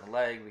get shot in the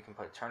leg, we can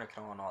put a tourniquet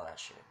on, all that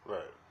shit.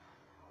 Right.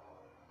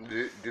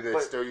 Do they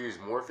still use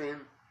morphine?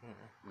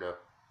 Mm-mm. No.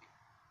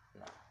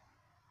 No.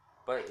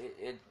 But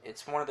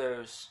it's one of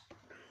those...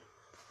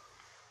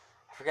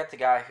 I forget the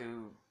guy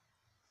who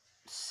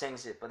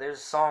sings it, but there's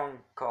a song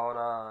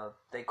called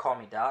They Call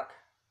Me Doc.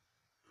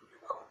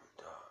 They Call Me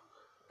Doc.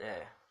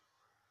 Yeah.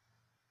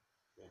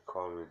 They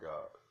Call Me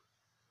Doc.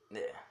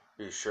 Yeah.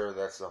 You sure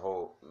that's the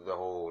whole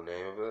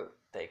name of it?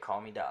 They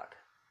Call Me Doc.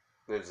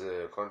 It's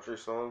a country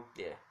song?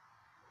 Yeah.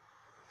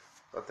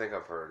 I think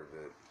I've heard of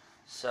it.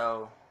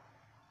 So...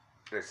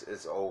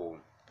 It's old.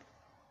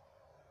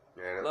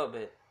 Yeah, a little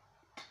bit.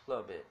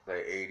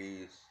 Like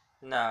 80s?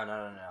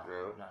 No.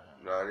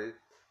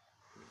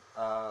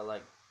 90s?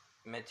 Like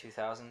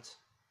mid-2000s.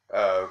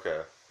 Oh,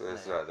 okay.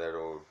 It's not that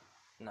old.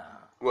 No.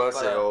 Well, I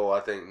say old, I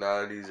think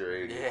 90s or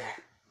 80s. Yeah.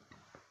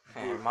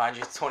 Man, mind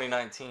you, it's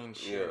 2019.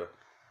 Shit. Yeah.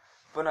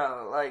 But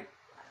no, like...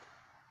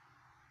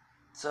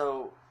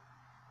 So...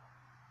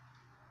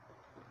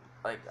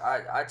 Like,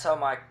 I tell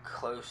my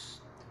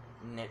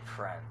close-knit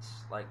friends,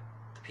 like,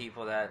 the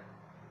people that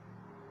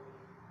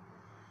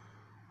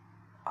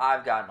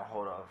I've gotten a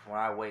hold of when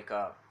I wake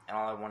up and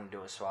all I want to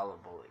do is swallow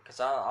a bullet. Because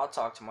I'll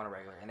talk to them on a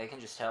regular, and they can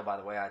just tell by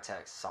the way I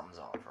text something's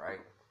off, right?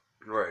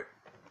 Right.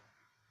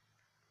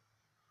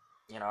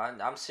 You know,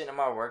 I'm sitting in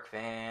my work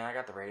van, I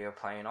got the radio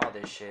playing, all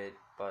this shit,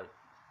 but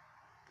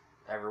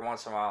every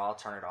once in a while I'll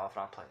turn it off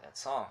and I'll play that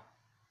song.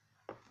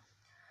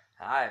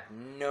 I have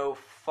no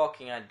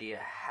fucking idea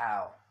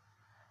how,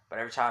 but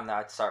every time that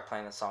I start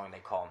playing the song, they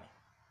call me.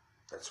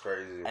 That's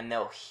crazy. And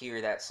they'll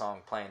hear that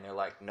song playing, they're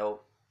like,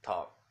 nope,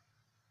 talk.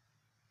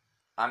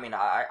 I mean,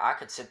 I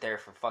could sit there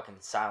for fucking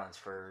silence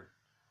for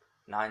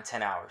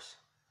 9-10 hours.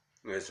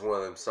 It's one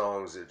of them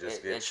songs that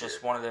just gets It's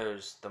just you. one of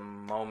those, the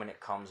moment it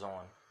comes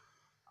on.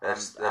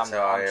 That's I'm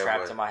how I am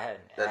trapped with, in my head.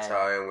 That's how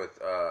I am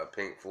with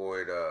Pink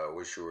Floyd,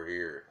 Wish You Were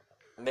Here.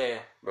 Yeah.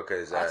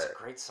 Because That's a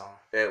great song.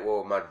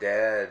 well, my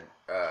dad,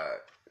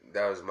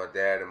 that was my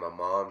dad and my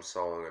mom's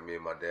song, and me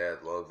and my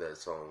dad loved that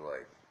song,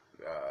 like,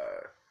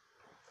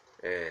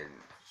 and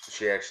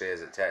she actually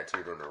has it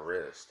tattooed on her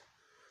wrist.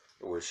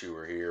 Wish You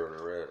Were Here on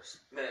her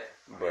wrist. Yeah.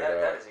 But,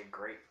 that is a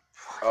great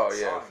fucking oh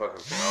yeah, song.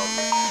 fucking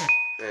phenomenal.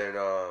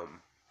 And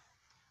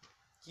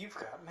You've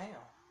got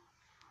mail.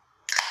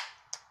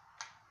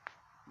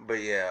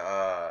 but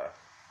yeah,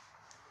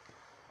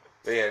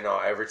 no,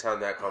 every time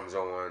that comes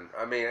on,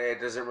 I mean, it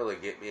doesn't really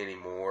get me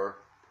anymore,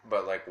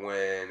 but like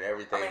when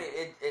everything, I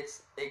mean,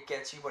 it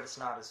gets you, but it's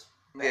not as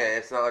bad. yeah,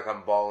 it's not like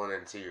I'm bawling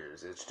in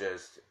tears. It's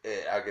just,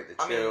 I get the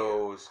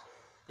chills.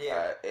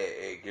 Yeah.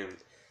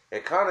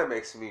 It kind of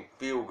makes me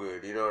feel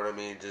good, you know what I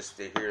mean? Just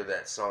to hear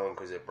that song,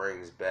 because it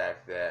brings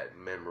back that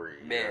memory,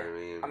 you know what I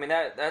mean? I mean,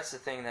 that's the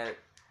thing that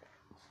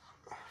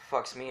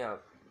fucks me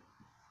up,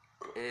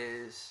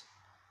 is,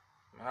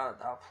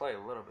 I'll play a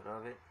little bit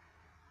of it.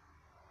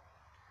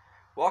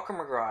 Walker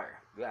McGuire.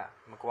 Yeah,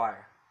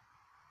 McGuire.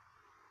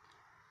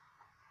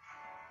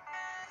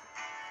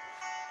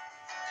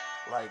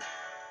 Like,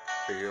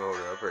 Here, you hold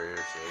it up right here,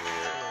 so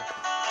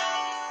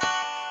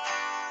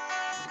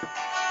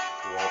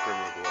Walker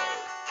McGuire.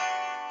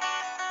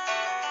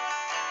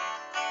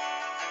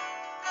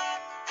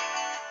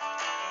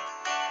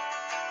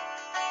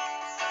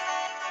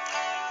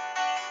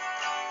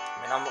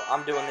 I mean,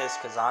 I'm doing this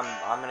because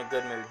I'm in a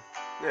good mood.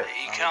 Yeah.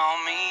 They call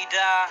me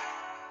Doc,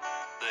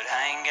 but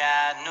I ain't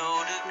got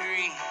no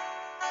degree.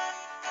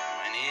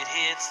 When it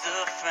hits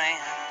the fan,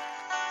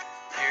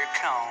 they're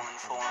calling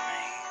for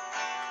me.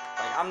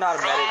 Like, I'm not a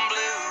From medic.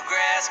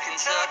 Bluegrass,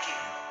 Kentucky.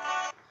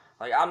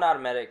 Like, I'm not a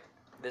medic.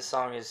 This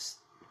song is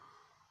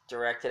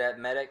directed at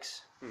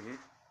medics. Mm-hmm.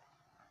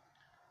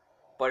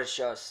 But it's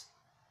just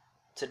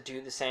to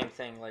do the same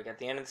thing. Like, at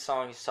the end of the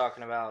song, he's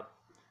talking about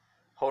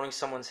holding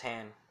someone's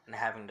hand and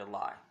having to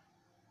lie.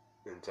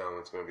 And tell them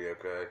it's going to be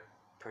okay.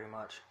 Pretty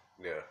much.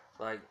 Yeah.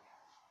 Like,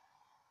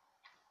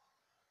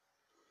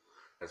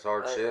 That's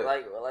hard shit.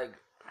 Like,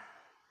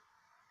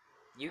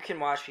 you can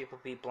watch people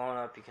be blown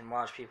up. You can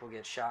watch people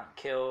get shot and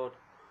killed.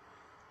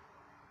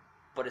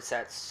 But it's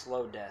that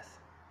slow death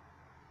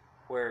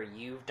where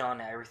you've done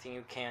everything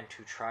you can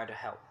to try to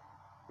help.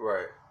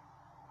 Right.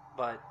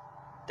 But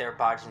their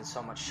body's in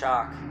so much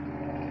shock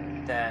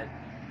that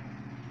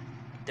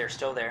they're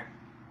still there.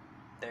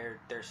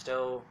 They're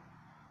still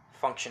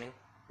functioning.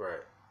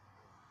 Right.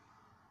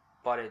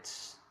 But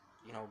it's,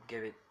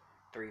 give it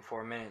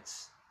 3-4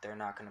 minutes, they're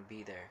not going to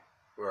be there.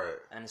 Right.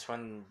 And it's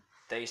when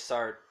they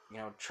start,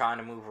 trying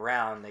to move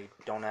around, they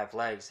don't have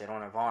legs, they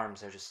don't have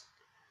arms, they're just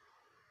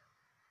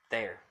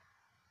there,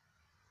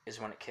 is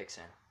when it kicks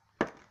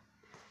in.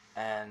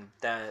 And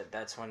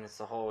that's when it's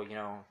the whole,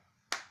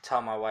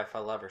 tell my wife I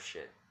love her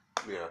shit.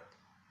 Yeah.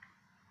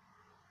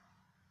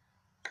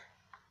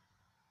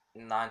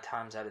 9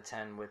 times out of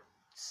 10 with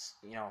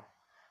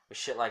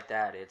shit like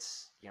that,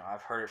 it's,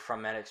 I've heard it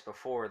from medics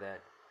before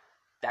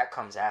that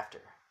comes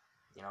after.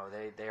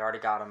 They already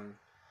got them,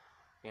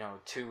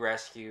 to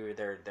rescue,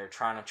 they're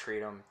trying to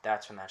treat them,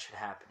 that's when that shit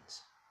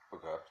happens.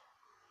 Okay.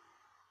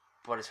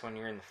 But it's when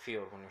you're in the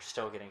field, when you're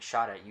still getting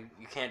shot at, you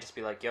can't just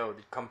be like, yo,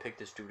 come pick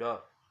this dude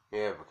up.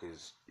 Yeah,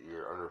 because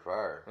you're under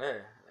fire. Yeah,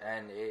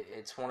 and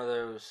it's one of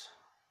those...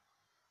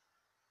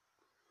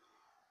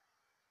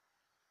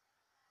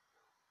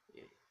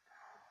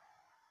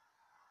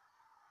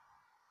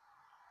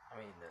 I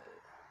mean,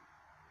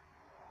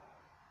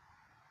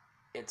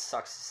 it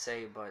sucks to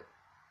say, but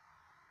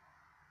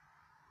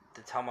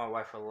to tell my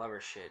wife I love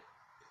her shit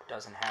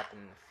doesn't happen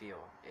in the field.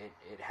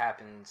 It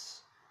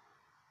happens,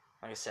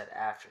 like I said,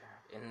 after.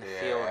 In the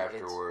field,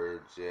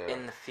 afterwards,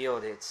 in the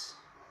field, it's,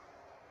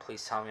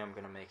 please tell me I'm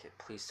gonna make it.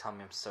 Please tell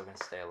me I'm still gonna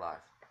stay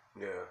alive.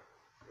 Yeah,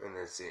 and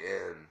that's the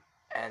end.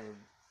 And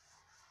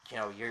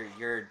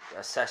you're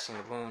assessing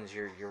the wounds.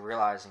 You're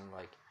realizing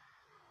like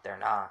they're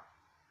not.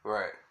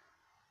 Right.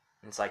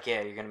 And it's like, yeah,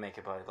 you're gonna make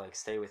it, but like,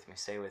 stay with me.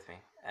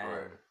 And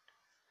right.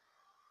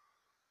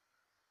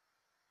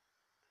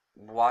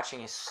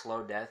 Watching a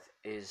slow death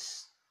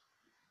is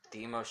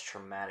the most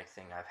traumatic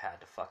thing I've had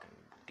to fucking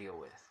deal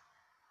with.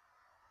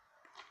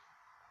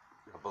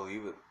 I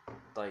believe it.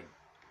 Like,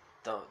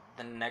 the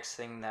next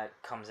thing that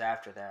comes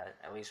after that,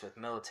 at least with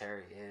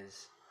military,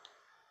 is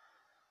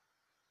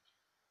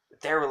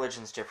their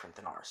religion's different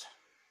than ours.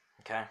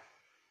 Okay?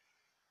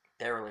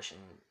 Their religion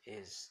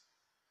is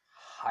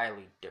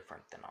highly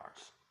different than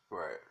ours.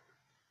 Right.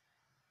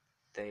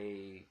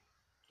 They,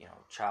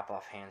 chop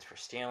off hands for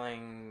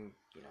stealing.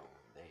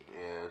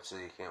 Yeah, so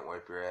you can't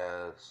wipe your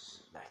ass.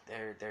 Like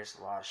there's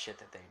a lot of shit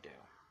that they do.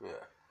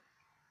 Yeah.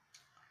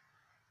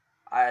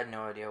 I had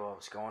no idea what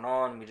was going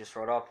on. We just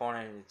rode up on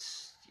it.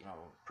 It's,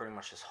 pretty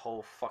much this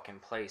whole fucking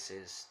place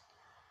is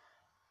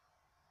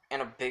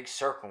in a big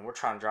circle. We're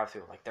trying to drive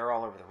through it. Like, they're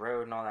all over the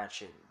road and all that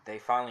shit. They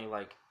finally,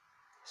 like,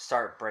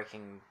 start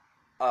breaking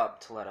up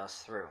to let us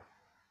through.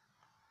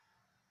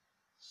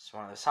 It's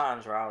one of those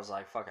times where I was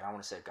like, fuck it, I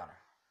want to sit gunner.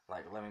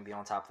 Like, let me be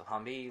on top of the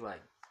Humvee.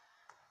 Like,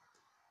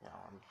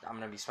 I'm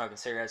going to be smoking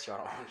cigarettes. Y'all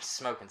don't want to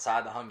smoke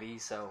inside the Humvee,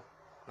 so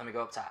let me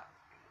go up top.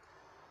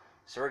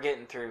 So we're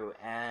getting through,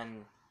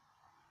 and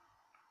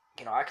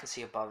I can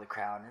see above the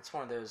crowd, and it's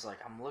one of those, like,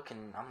 I'm like,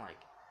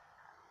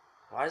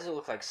 why does it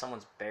look like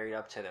someone's buried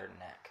up to their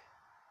neck?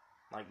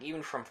 Like,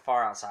 even from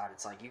far outside,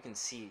 it's like, you can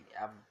see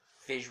a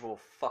visual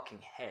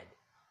fucking head.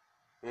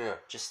 Yeah.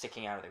 Just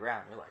sticking out of the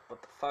ground. You're like,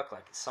 what the fuck?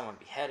 Like, is someone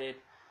beheaded?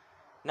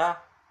 Nah.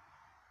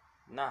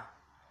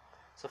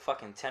 It's a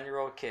fucking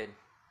 10-year-old kid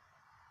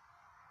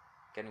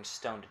getting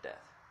stoned to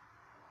death.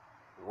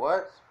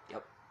 What?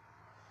 Yep.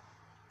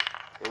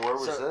 And where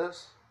was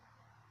this?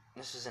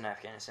 This is in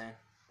Afghanistan.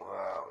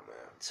 Wow,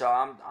 man. So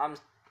I'm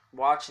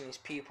watching these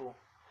people.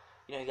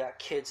 You got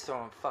kids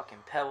throwing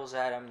fucking pebbles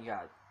at them. You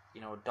got,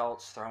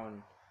 adults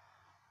throwing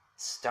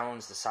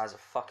stones the size of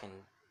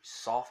fucking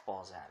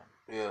softballs at them.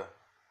 Yeah.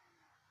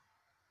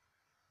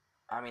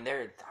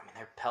 They're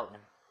pelting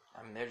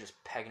him. They're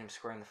just pegging him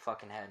square in the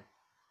fucking head.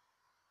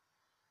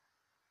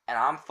 And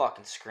I'm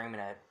fucking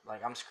screaming at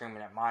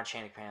my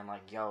chain of command,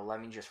 like, yo, let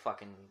me just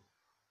fucking,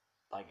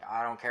 like,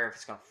 I don't care if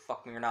it's gonna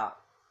fuck me or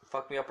not.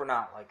 Fuck me up or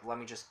not. Like, let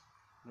me just,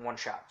 one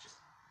shot. Just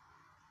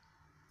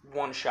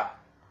one shot.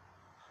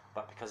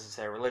 But because it's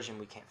their religion,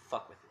 we can't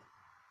fuck with it.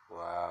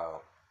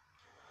 Wow.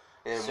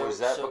 And was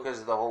that because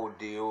of the whole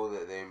deal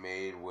that they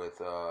made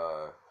with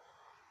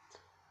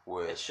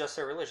It's just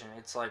their religion.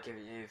 It's like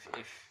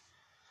if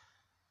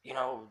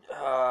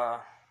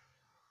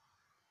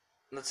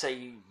let's say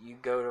you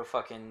go to a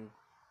fucking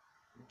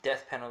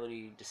death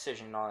penalty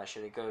decision and all that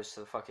shit, it goes to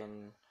the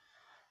fucking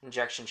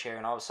injection chair,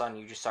 and all of a sudden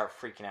you just start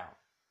freaking out.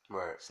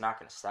 Right. It's not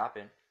going to stop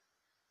it.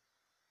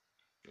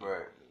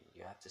 Right.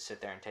 You have to sit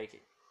there and take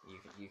it.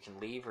 You can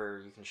leave or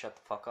you can shut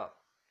the fuck up.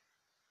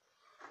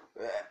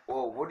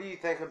 Well, what do you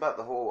think about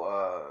the whole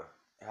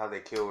how they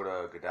killed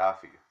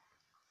Gaddafi?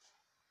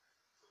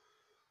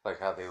 Like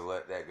how they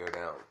let that go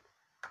down.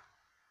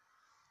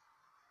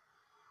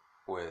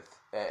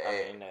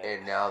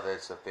 And now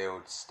that's a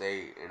failed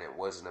state, and it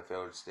wasn't a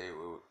failed state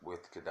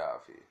with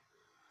Gaddafi.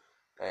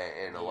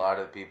 And a lot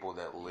of people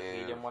that live...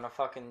 He didn't want to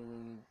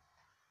fucking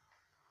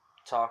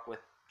talk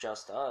with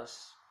just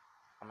us.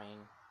 I've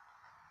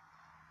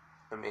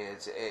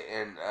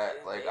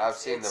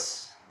seen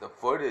the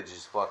footage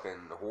is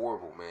fucking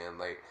horrible, man.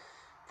 Like,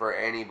 for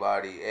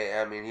anybody,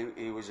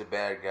 he was a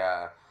bad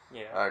guy.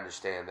 Yeah. I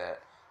understand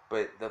that.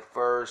 But the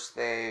first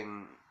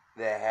thing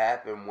that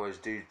happened was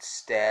dude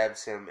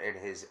stabs him in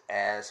his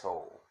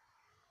asshole.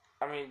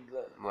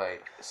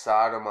 Like,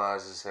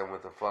 sodomizes him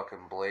with a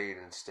fucking blade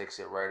and sticks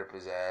it right up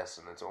his ass,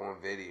 and it's on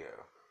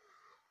video.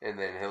 And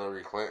then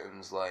Hillary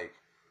Clinton's like,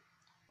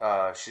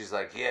 she's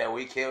like, yeah,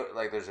 we killed,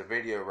 like, there's a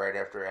video right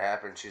after it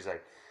happened. She's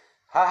like,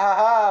 ha ha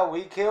ha,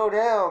 we killed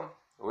him.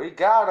 We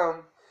got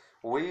him.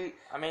 We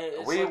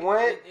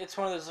went. It's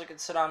one of those, look at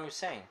Saddam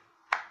Hussein.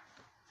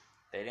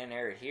 They didn't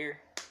air it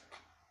here.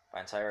 But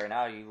I can tell you right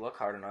now, you look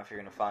hard enough, you're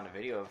going to find a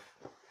video of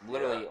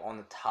literally on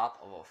the top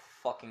of a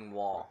fucking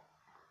wall.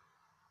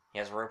 He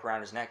has a rope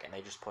around his neck, and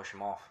they just push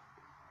him off.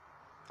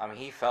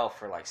 He fell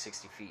for like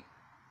 60 feet.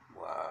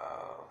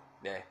 Wow.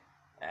 Yeah.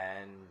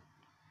 And,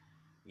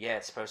 yeah,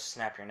 it's supposed to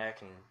snap your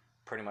neck and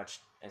pretty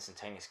much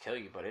instantaneous kill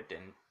you, but it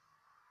didn't.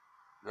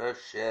 No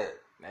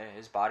shit. Man,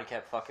 his body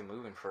kept fucking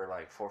moving for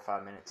like 4 or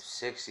 5 minutes.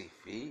 60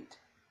 feet?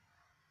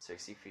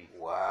 60 feet.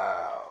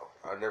 Wow.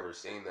 I've never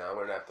seen that. I'm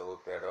going to have to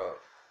look that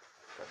up.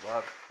 Good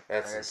luck.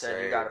 That's like I insane.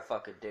 said, you gotta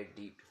fucking dig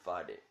deep to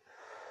find it.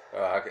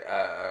 I can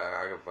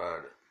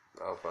find it.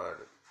 I'll find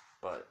it.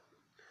 But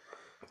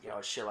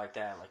shit like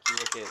that. Like you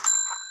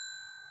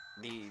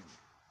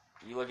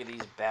look at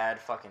these bad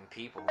fucking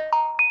people.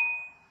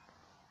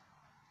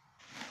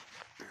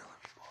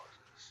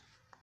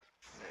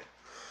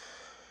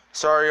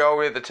 Sorry, y'all,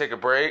 we had to take a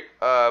break,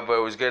 but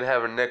it was good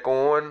having Nick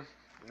on.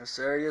 Yes,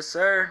 sir. Yes,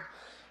 sir.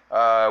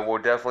 We'll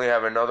definitely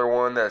have another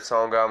one. That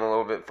song got him a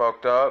little bit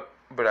fucked up.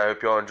 But I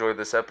hope y'all enjoyed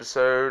this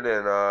episode,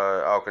 and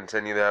I'll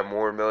continue to have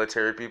more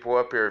military people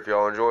up here if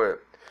y'all enjoy it.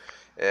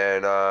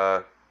 And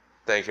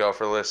thank y'all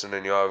for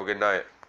listening. Y'all have a good night.